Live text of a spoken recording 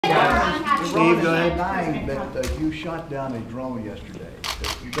Steve, go ahead. Denying that you shot down a drone yesterday.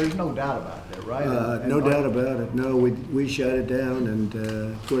 There's no doubt about that, right? No doubt about it. No, we shot it down, and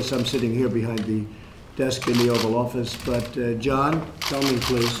of course I'm sitting here behind the desk in the Oval Office. But John, tell me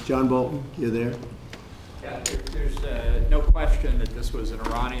please, John Bolton, you there? Yeah, there's no question that this was an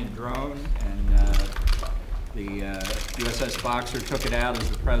Iranian drone, and the USS Boxer took it out, as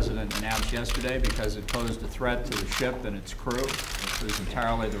the president announced yesterday, because it posed a threat to the ship and its crew. It was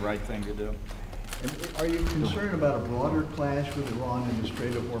entirely the right thing to do. And are you concerned about a broader clash with Iran in the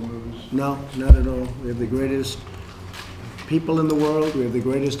Strait of Hormuz? No, not at all. We have the greatest people in the world. We have the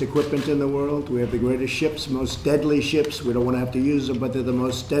greatest equipment in the world. We have the greatest ships, most deadly ships. We don't want to have to use them, but they're the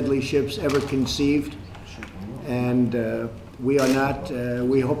most deadly ships ever conceived. And we are not,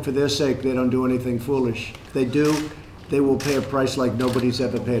 we hope for their sake they don't do anything foolish. If they do, they will pay a price like nobody's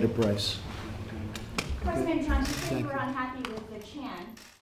ever paid a price.